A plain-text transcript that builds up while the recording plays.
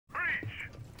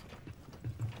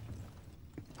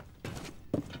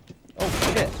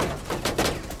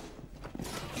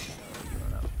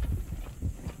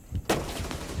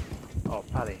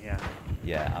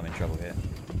Yeah, I'm in trouble here.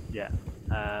 Yeah.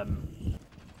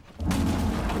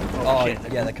 Oh, shit,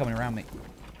 yeah, they're coming around me.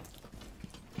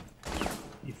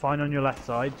 You're fine on your left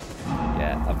side.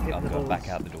 Yeah, I'm the going back balls.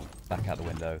 out the door, back out the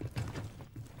window.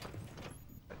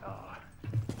 Oh.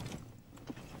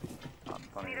 I'm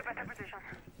funny. Need a better position.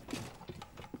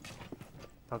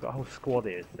 I've got a whole squad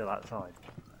here still outside.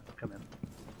 Come in.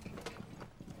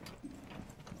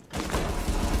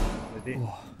 With you.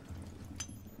 Oh.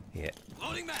 Here.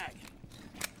 Loading mag.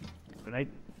 Grenade.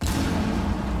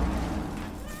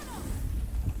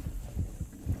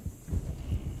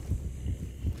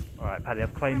 Alright, Paddy,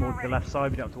 I've claymore to the left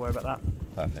side, we don't have to worry about that.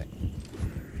 Perfect.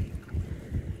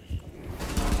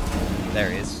 There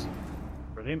he is.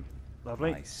 Brilliant.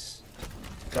 Lovely. Nice.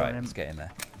 Going Right, in. let's get in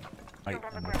there. Right,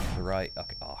 I'm looking to the right.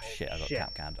 Okay. Oh shit, I got Shit.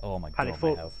 cap canned. Oh my Paddy, god, my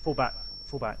health. fall back,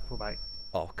 fall back, fall back.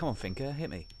 Oh, come on, Finker, hit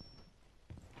me.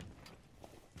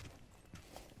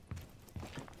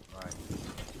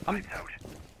 Right.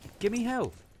 Give me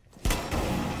health.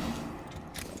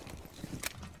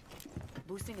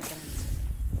 Boosting advance.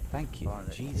 Thank you. Fine.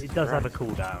 Jesus It does have a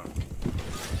Christ. cooldown.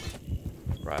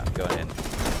 Right, I'm going in.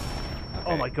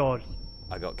 Oh Okay, my god.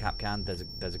 I got cap canned.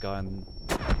 There's a guy on.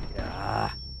 Yeah.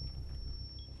 Ah.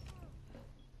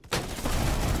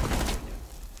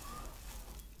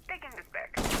 Taking this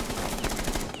back.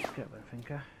 Get there,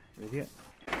 Finker. You idiot.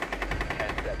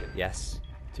 10 seconds. Yes.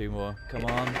 2 more. Come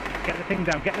on. Get the thing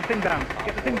down, get the thing down,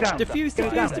 get the thing down. Defuse,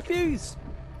 Get it down. defuse, defuse.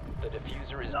 The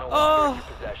diffuser is no Oh. longer in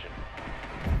your possession.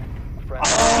 Friendly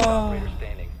Oh. operator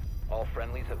standing. All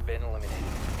friendlies have been eliminated.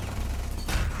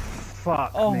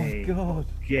 Fuck Oh me. my god.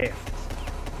 Gift.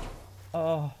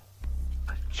 Oh.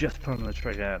 I just put on the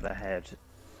trigger at the head.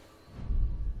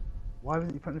 Why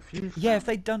wasn't you putting the fuse? Yeah, if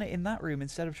they'd done it in that room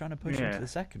instead of trying to push Yeah. into the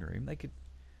second room, they could.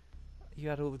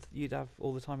 You'd have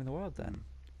all the time in the world then.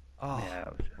 Oh, Yeah,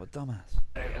 that was- what dumbass.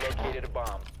 They've located a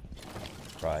bomb.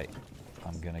 Right,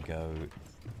 I'm gonna go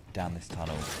down this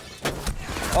tunnel.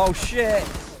 Oh shit!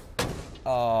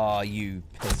 Oh, you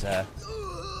pisser.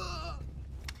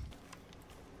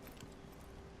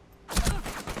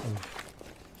 Oof.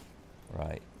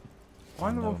 Right. Why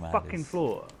am I on the Nomad fucking is-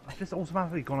 floor? I've just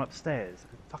automatically gone upstairs.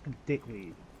 Fucking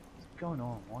dickweed. What's going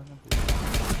on? Why am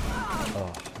I...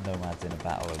 Oh, Nomad's in a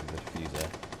battle over the diffuser.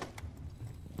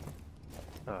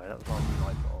 Sorry, that was obviously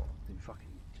my fault. Didn't fucking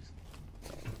just...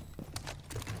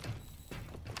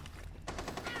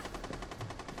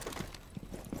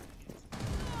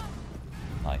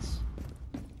 Nice.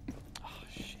 Oh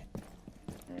shit.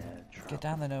 Yeah, trap. Get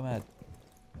down there, Nomad.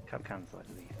 Cap can's like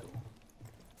lethal.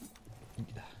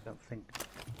 Don't think...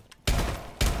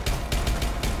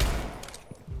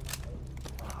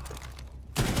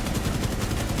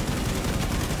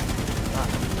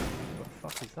 What the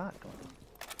fuck is that going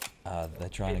on? They're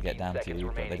trying to get 15 down to seconds you,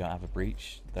 but they remaining. don't have a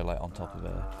breach. They're like on top of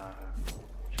a.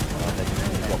 Oh, they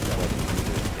just drop the weapon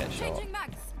and get shot. Changing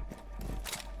max.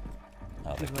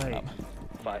 Oh, they're Too coming late.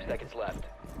 up. 5 seconds left.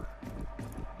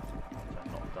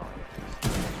 I'm not dying.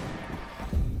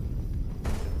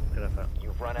 Could have felt-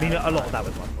 You've run I mean, out a lot of time. that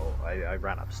was my fault. I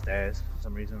ran upstairs for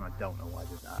some reason. I don't know why I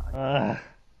did that.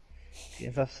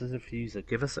 Give us a diffuser.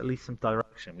 Give us at least some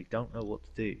direction. We don't know what to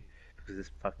do because this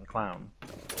fucking clown.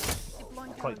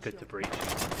 Deploying Quite good to breach.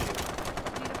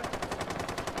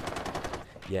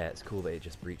 Yeah, it's cool that it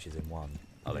just breaches in one.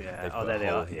 Oh, Yeah. they've Oh, got there a they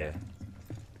hole are. Yeah.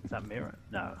 Is that mirror?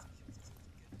 No.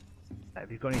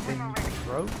 Have you got anything to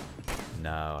throw?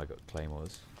 No, I got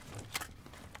claymores.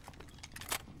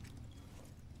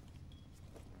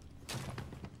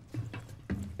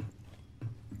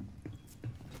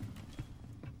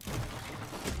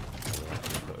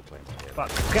 Put a claymore here.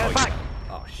 Fuck. Get it back!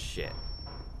 Oh shit.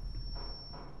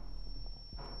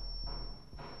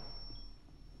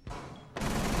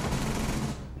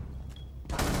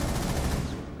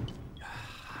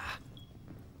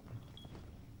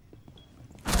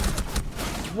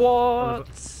 What?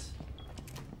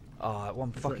 Oh,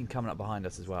 one fucking coming up behind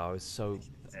us as well. I was so...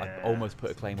 I Yeah. almost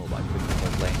put a claymore, but I couldn't because I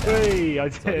was laying down. Hey, I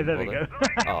So I did. didn't There we go.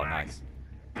 bother. Oh, nice.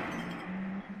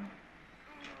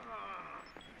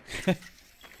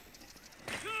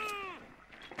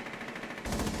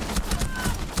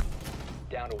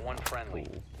 Down to one friendly.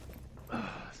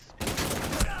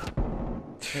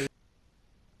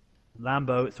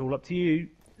 Lambo, it's all up to you.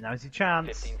 Now's your chance.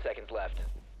 15 seconds left.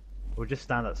 Or just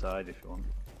stand outside if you want.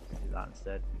 Do that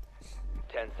instead.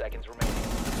 10 seconds remaining.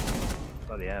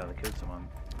 Bloody hell, they killed someone.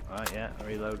 Alright, yeah,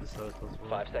 reload as slow as possible.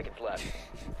 5 seconds left.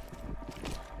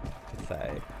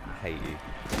 Pathetic. I hate you.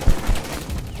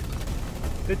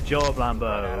 Good job, Run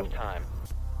out Lambo. of time.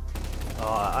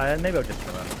 Oh, maybe I'll just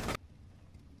run.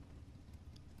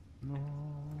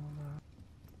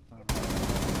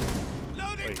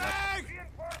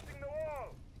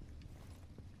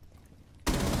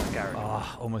 Garrett.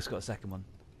 Ah, almost got a second one.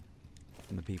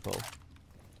 From the people.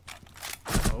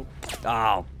 Oh.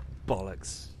 Oh,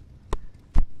 bollocks.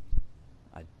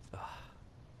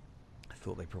 I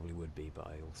thought they probably would be, but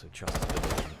I also trusted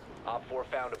them. Op 4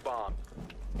 found a bomb.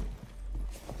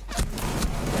 10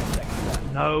 seconds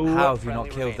left. No. How have you not Friendly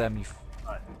killed them? remaining.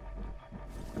 Right.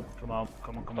 Come on,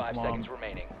 come on, come on, 5 come on. seconds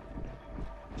remaining.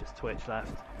 Just Twitch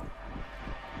left.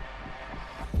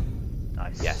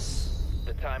 Nice. Yes.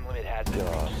 The time limit has been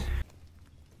God. reached.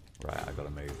 Right, I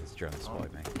gotta move. This drone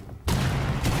spotted me.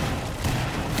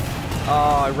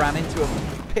 Oh, I ran into a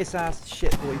piss ass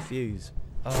shit boy fuse.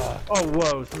 Oh,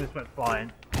 whoa, something just went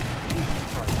flying.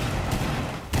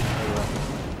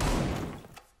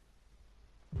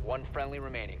 One friendly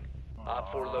remaining.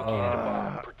 Op 4 located a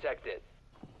bomb. Protect it.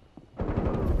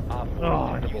 Op 4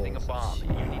 Oh, is defusing a bomb.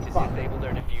 You need to disable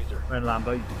their diffuser. Ren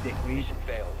Lambo, you dickweed. Mission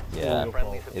failed. Yeah, All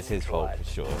friendlies have it's been his fault for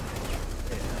neutralized. sure.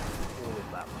 Yeah, all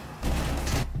of that one.